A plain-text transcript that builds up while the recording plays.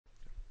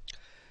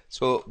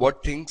So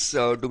what things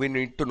do we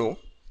need to know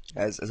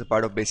as a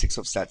part of basics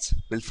of stats?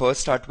 We'll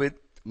first start with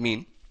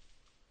mean,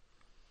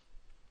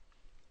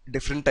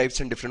 different types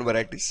and different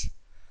varieties,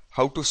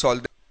 how to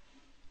solve them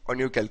on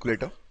your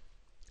calculator.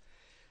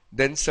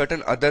 Then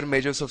certain other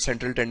measures of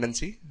central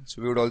tendency.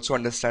 So we would also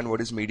understand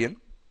what is median.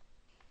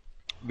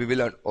 We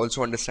will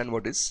also understand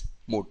what is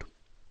mode.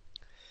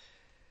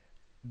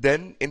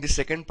 Then in the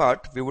second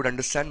part, we would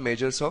understand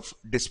measures of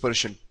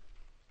dispersion.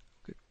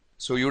 Okay.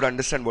 So you would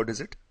understand what is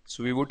it.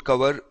 So we would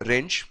cover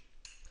range.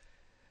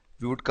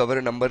 We would cover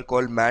a number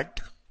called MAT,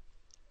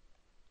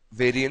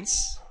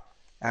 variance,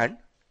 and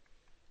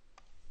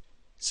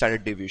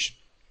standard deviation.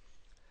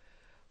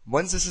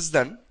 Once this is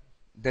done,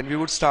 then we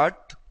would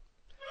start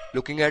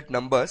looking at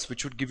numbers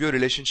which would give you a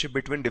relationship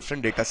between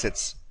different data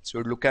sets. So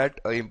we would look at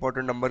an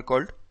important number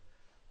called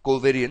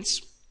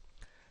covariance,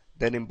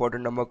 then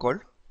important number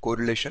called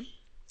correlation,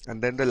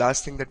 and then the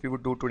last thing that we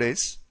would do today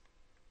is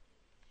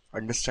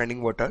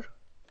understanding what are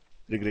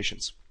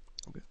regressions.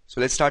 Okay. So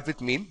let's start with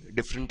mean,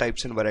 different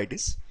types and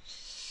varieties.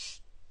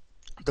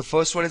 The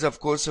first one is of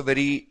course a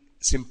very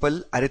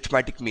simple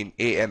arithmetic mean,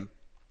 AM.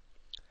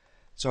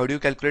 So how do you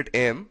calculate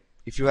AM?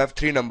 If you have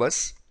three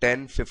numbers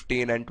 10,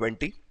 15 and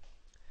 20,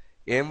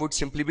 AM would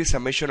simply be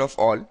summation of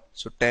all.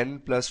 So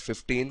 10 plus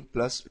 15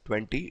 plus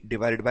 20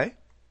 divided by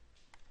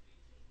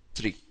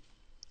 3.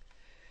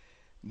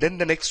 Then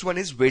the next one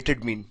is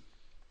weighted mean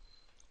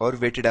or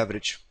weighted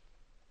average.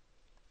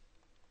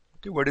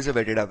 Okay, what is a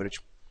weighted average?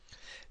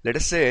 Let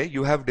us say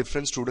you have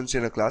different students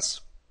in a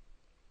class.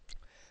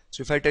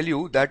 So if I tell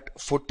you that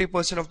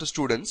 40% of the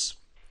students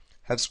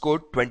have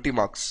scored 20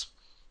 marks,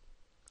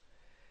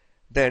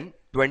 then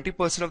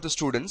 20% of the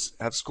students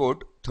have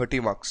scored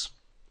 30 marks,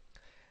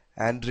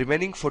 and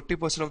remaining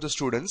 40% of the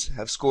students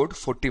have scored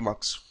 40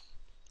 marks.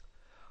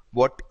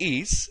 What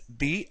is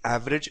the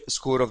average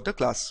score of the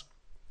class?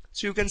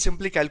 So you can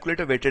simply calculate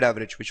a weighted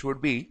average, which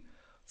would be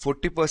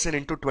 40%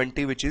 into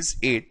 20, which is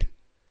 8,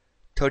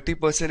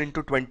 30%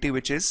 into 20,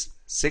 which is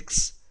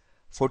 6,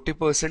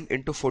 40%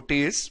 into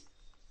 40 is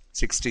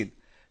 16.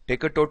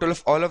 Take a total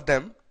of all of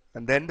them,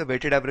 and then the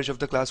weighted average of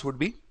the class would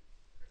be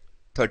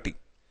 30.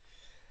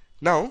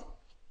 Now,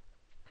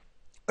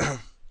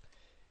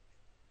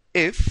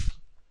 if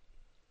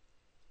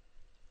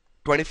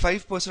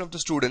 25% of the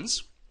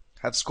students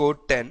have scored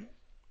 10,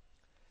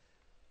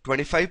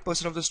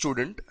 25% of the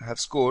student have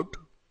scored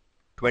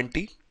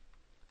 20,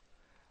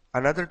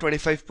 another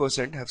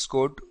 25% have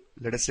scored,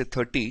 let us say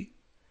 30,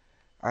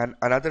 and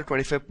another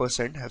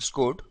 25% have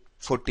scored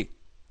 40.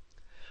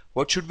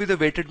 What should be the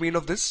weighted mean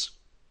of this?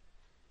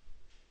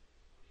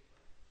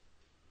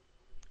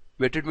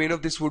 Weighted mean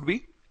of this would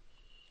be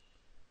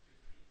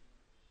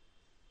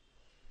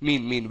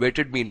mean,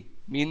 weighted mean.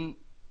 Mean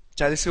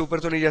 40 से ऊपर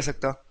तो नहीं जा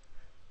सकता,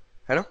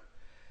 है ना?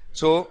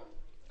 So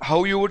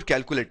how you would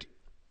calculate?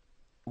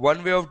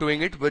 One way of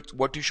doing it, which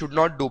what you should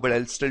not do, but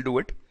I'll still do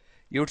it.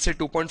 You would say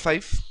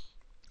 2.5,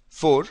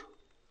 4,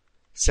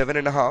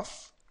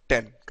 7.5,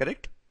 10.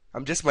 Correct?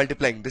 I'm just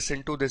multiplying this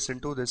into this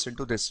into this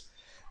into this.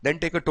 Then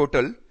take a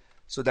total.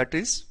 So that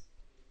is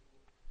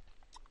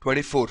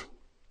 24. If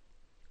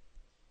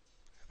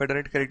I done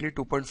it correctly,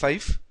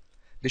 2.5.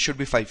 This should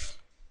be 5.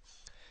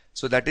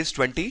 So that is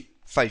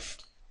 25.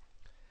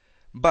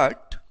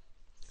 But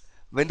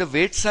when the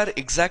weights are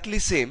exactly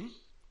same,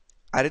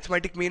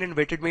 arithmetic mean and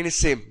weighted mean is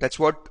same. That's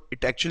what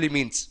it actually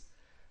means.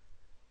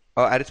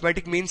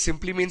 Arithmetic mean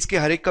simply means कि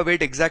हर एक का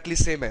weight exactly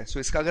same है. So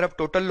इसका अगर आप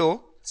total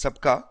लो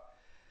सबका,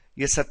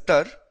 ये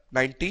 70,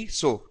 90,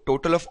 so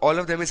total of all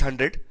of them is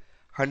 100.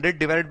 100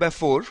 divided by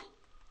 4,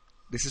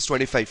 this is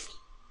 25.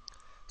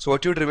 So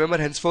what you would remember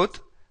henceforth,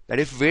 that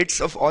if weights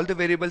of all the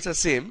variables are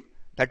same,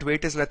 that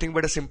weight is nothing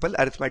but a simple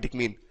arithmetic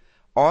mean.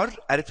 Or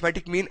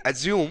arithmetic mean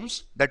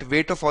assumes that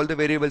weight of all the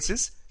variables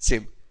is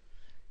same.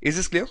 Is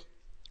this clear?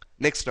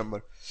 Next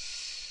number.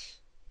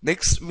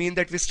 Next mean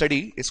that we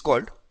study is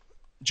called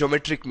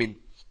geometric mean.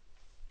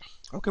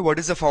 Okay, what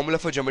is the formula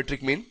for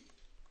geometric mean?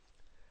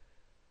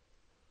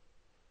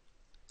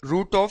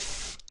 Root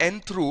of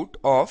nth root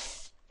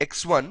of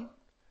x1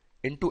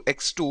 into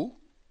x2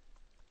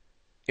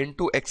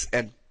 into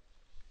xn.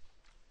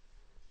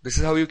 This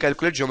is how you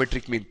calculate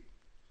geometric mean.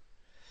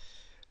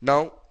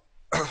 Now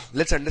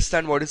let's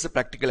understand what is the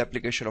practical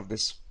application of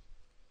this.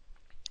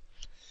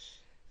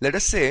 Let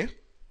us say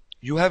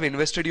you have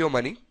invested your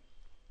money.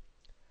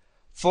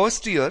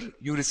 First year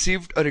you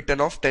received a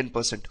return of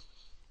 10%.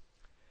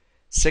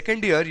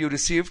 Second year you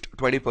received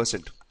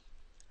 20%.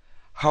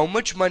 How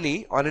much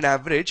money on an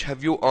average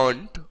have you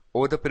earned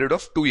over the period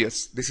of 2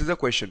 years? This is a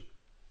question.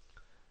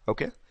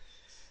 Okay.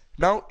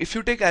 Now if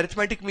you take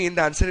arithmetic mean,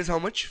 the answer is how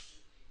much?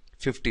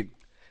 15.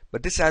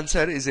 But this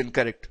answer is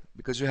incorrect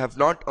because you have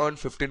not earned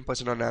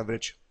 15% on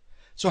average.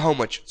 So how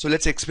much? So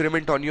let's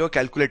experiment on your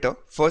calculator.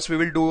 First we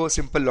will do a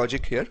simple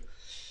logic here.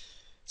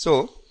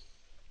 So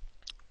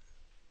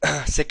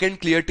second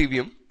clear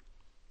TVM,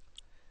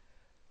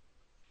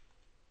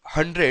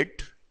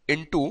 100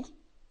 into,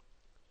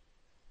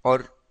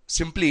 or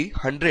simply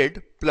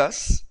 100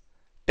 plus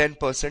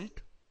 10%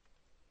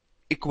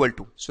 equal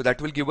to, so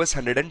that will give us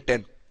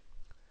 110.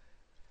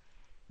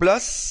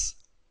 plus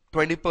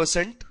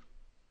 20%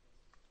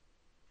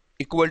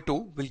 equal to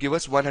will give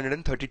us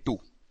 132,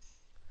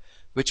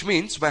 which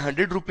means my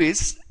 100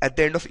 rupees at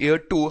the end of year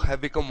 2 have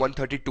become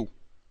 132.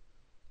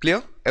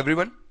 Clear,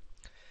 everyone?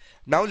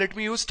 Now let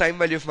me use time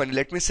value of money.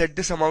 Let me set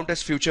this amount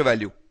as future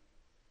value.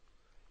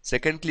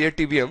 Second clear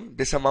TVM,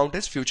 this amount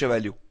is future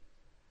value.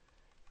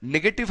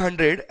 Negative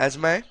 100 as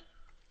my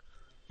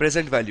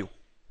present value.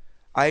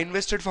 I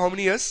invested for how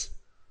many years?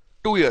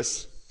 2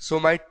 years. So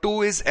my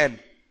 2 is N.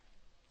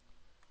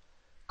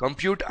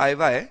 Compute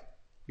IY.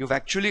 You've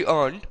actually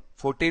earned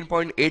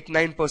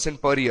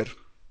 14.89% per year.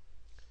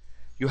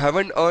 You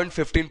haven't earned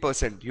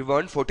 15%. You've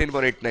earned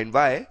 14.89.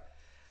 Why?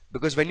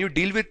 Because when you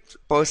deal with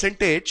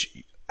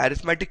percentage,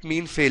 arithmetic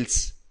mean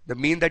fails. The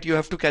mean that you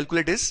have to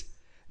calculate is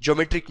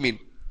geometric mean.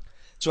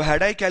 So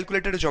had I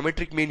calculated a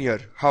geometric mean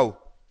here, how?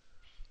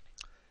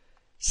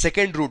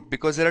 Second root,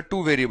 because there are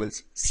two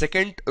variables.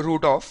 Second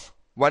root of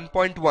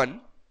 1.1,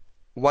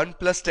 1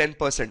 plus 10%,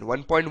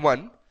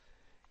 1.1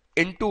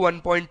 into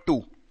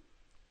 1.2.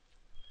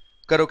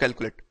 Karo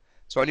calculate.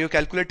 So on your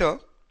calculator,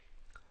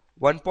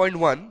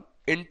 1.1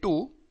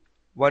 into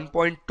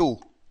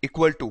 1.2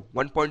 equal to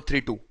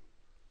 1.32.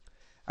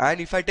 And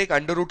if I take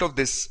under root of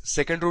this,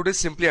 second root is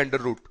simply under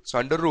root. So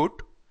under root,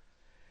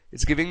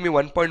 it's giving me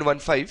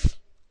 1.15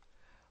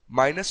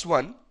 minus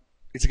 1,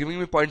 it's giving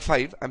me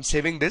 0.5. I'm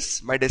saving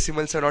this. My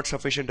decimals are not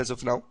sufficient as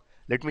of now.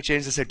 Let me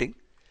change the setting.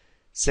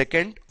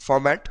 Second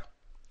format,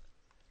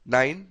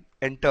 9,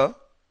 enter,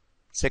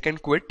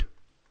 second quit,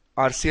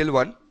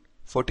 RCL1,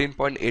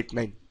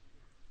 14.89.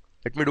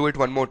 Let me do it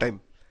one more time.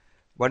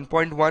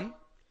 1.1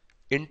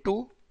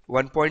 into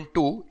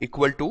 1.2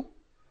 equal to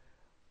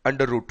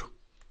under root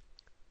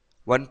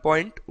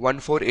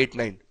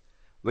 1.1489,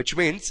 which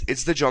means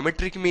it's the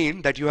geometric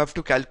mean that you have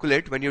to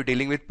calculate when you're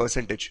dealing with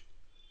percentage.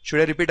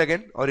 Should I repeat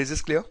again, or is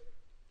this clear?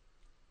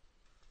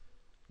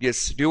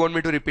 Yes. Do you want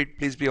me to repeat?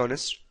 Please be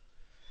honest.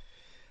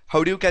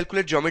 How do you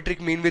calculate geometric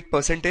mean with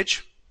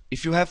percentage?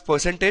 If you have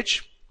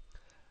percentage,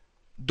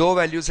 दो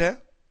values है,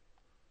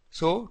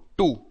 so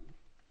 2.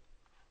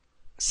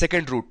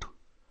 Second root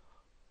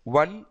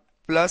 1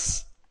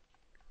 plus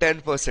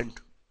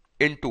 10%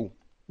 into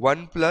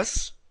 1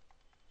 plus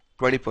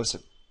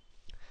 20%.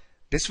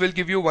 This will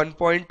give you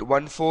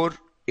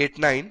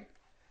 1.1489.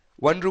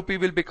 1 rupee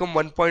will become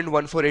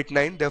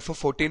 1.1489, therefore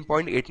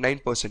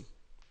 14.89%.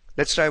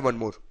 Let's try one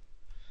more.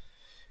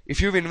 If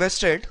you've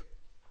invested,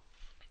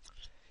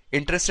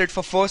 interest rate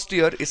for first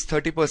year is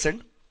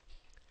 30%,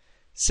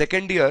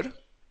 second year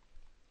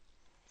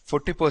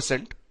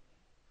 40%,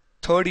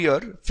 third year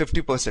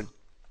 50%.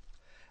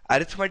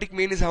 Arithmetic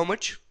mean is how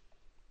much?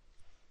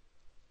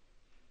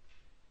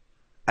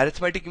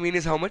 Arithmetic mean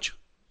is how much?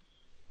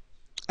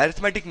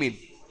 Arithmetic mean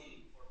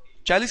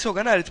 40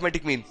 होगा ना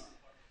arithmetic mean.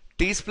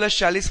 30 plus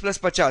 40 plus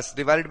 50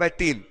 divided by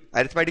 3.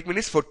 Arithmetic mean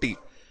is 40.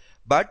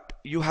 But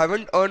you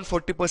haven't earned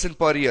 40%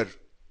 per year.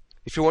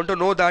 If you want to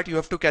know that, you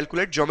have to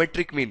calculate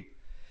geometric mean.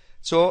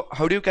 So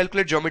how do you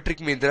calculate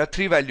geometric mean? There are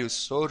 3 values.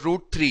 So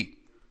root 3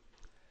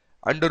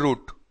 under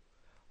root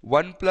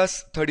 1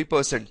 plus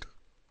 30%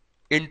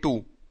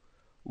 into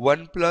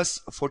 1 plus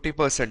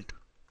 40%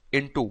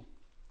 into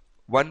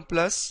 1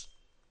 plus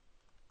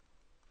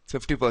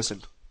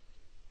 50%.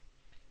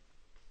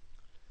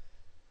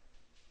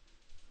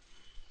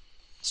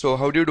 So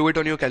how do you do it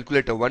on your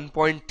calculator?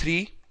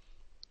 1.3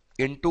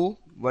 into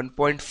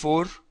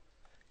 1.4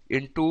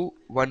 into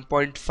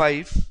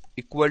 1.5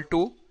 equal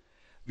to,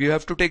 we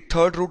have to take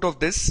third root of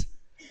this.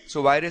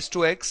 So y raised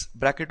to x,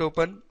 bracket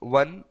open,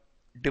 1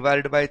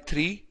 divided by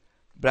 3,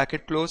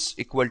 bracket close,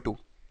 equal to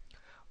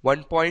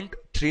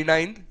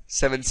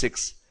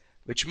 1.3976,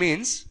 which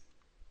means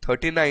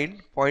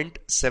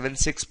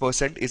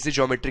 39.76% is the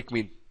geometric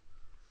mean.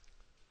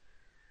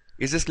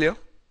 Is this clear?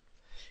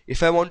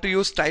 If I want to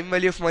use time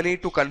value of money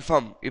to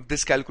confirm if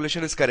this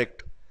calculation is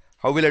correct,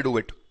 how will I do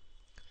it?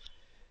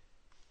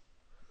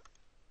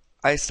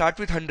 I start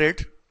with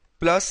 100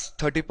 plus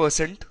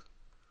 30%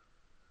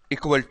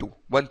 equal to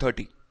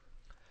 130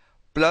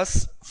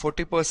 plus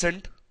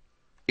 40%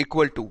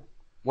 equal to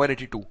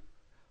 182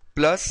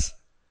 plus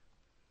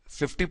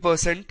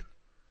 50%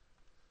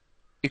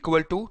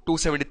 equal to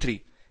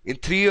 273. In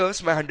 3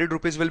 years my 100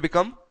 rupees will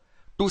become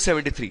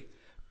 273.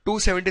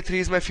 273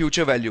 is my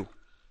future value.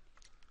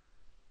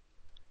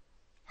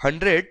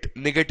 100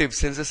 negative,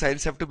 since the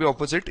signs have to be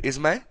opposite, is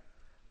my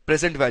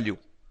present value.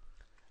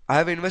 I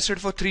have invested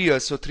for 3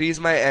 years, so 3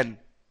 is my N.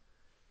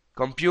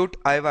 Compute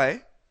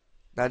IY,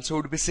 the answer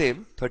would be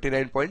same,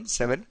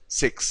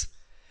 39.76.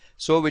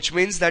 So which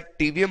means that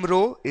TVM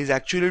row is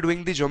actually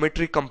doing the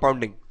geometric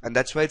compounding, and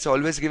that's why it's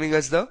always giving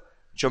us the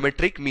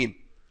geometric mean.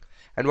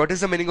 And what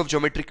is the meaning of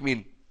geometric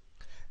mean?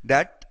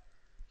 That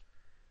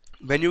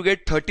when you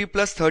get 30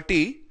 plus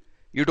 30,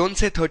 you don't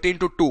say 30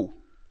 into 2.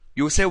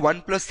 You say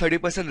 1 plus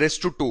 30%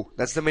 raised to 2.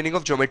 That's the meaning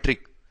of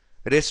geometric.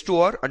 Raised to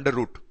or under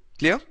root.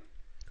 Clear?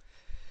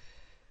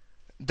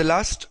 The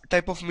last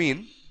type of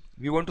mean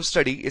we want to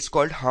study is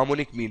called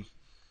harmonic mean.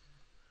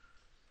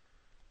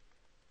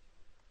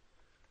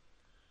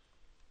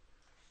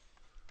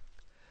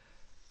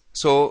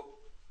 So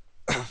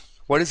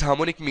What is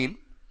harmonic mean?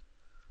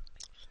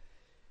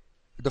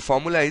 The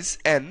formula is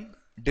n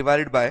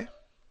divided by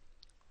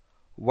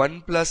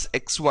 1 plus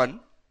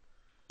x1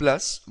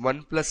 plus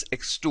 1 plus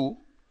x2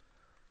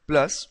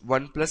 plus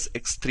 1 plus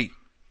x3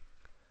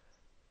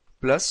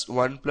 plus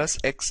 1 plus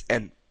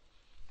xn.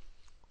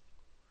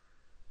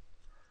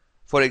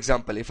 For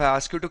example, if I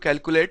ask you to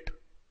calculate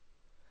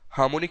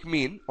harmonic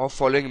mean of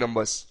following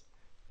numbers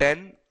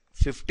 10,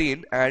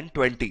 15 and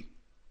 20,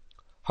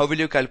 how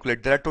will you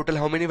calculate? There are total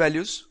how many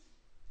values?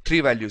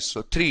 3 values.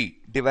 So 3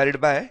 divided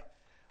by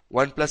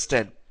 1 plus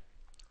 10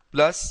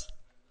 plus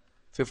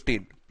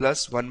 15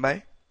 plus 1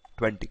 by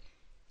 20,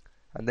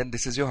 and then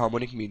this is your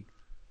harmonic mean.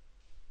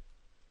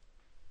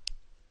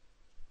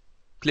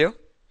 Clear?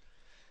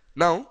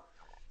 Now,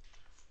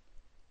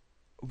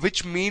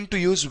 which mean to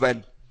use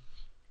when?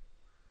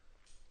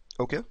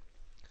 Okay,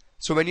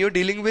 so when you're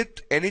dealing with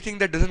anything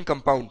that doesn't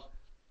compound,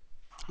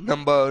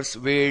 numbers,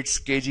 weights,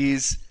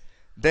 kgs,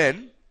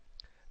 then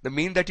the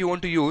mean that you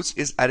want to use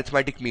is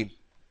arithmetic mean.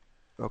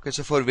 Okay,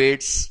 so for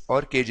weights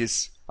or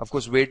kgs, of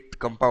course weight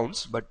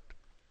compounds, but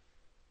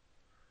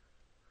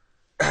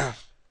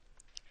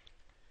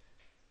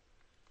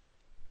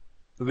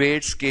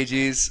weights,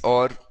 kgs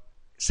or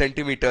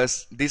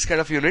centimeters, these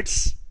kind of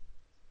units,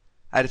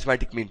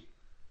 arithmetic mean.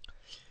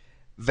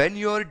 When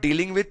you are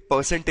dealing with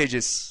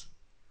percentages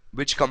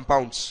which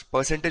compounds,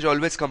 percentage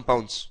always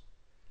compounds,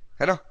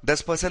 है ना?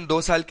 10%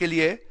 2 साल के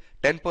लिए,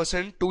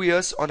 10% 2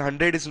 years on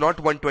 100 is not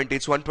 120,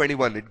 it's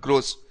 121, it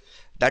grows.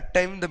 That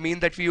time the mean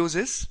that we use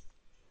is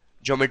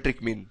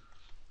geometric mean.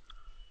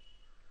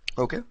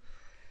 Okay,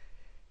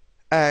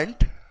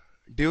 and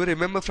do you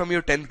remember from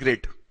your 10th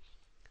grade,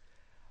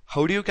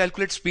 how do you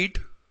calculate speed?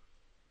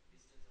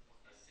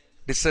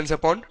 Distance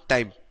upon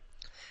time.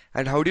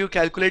 And how do you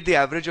calculate the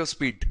average of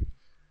speed?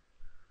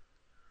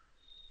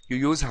 You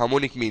use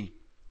harmonic mean.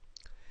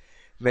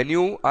 When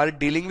you are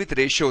dealing with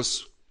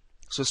ratios,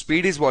 so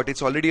speed is what?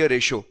 It's already a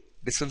ratio,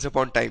 distance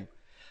upon time.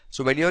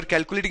 So when you are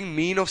calculating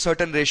mean of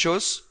certain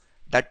ratios,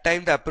 that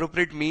time the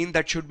appropriate mean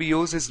that should be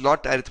used is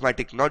not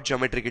arithmetic, not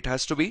geometric, it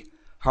has to be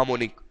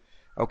harmonic.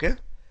 Okay,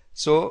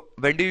 so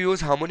when do you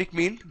use harmonic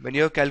mean? When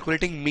you are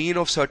calculating mean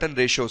of certain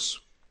ratios.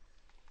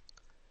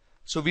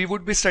 So we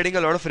would be studying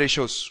a lot of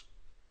ratios.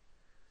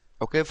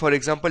 Okay, for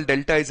example,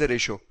 delta is a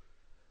ratio,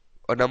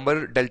 a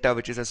number delta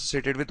which is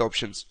associated with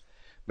options.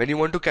 When you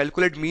want to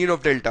calculate mean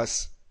of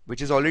deltas,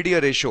 which is already a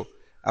ratio,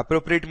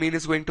 appropriate mean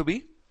is going to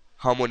be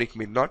harmonic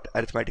mean, not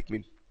arithmetic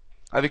mean.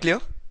 Are we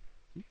clear?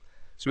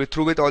 So we're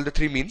through with all the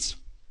 3 means.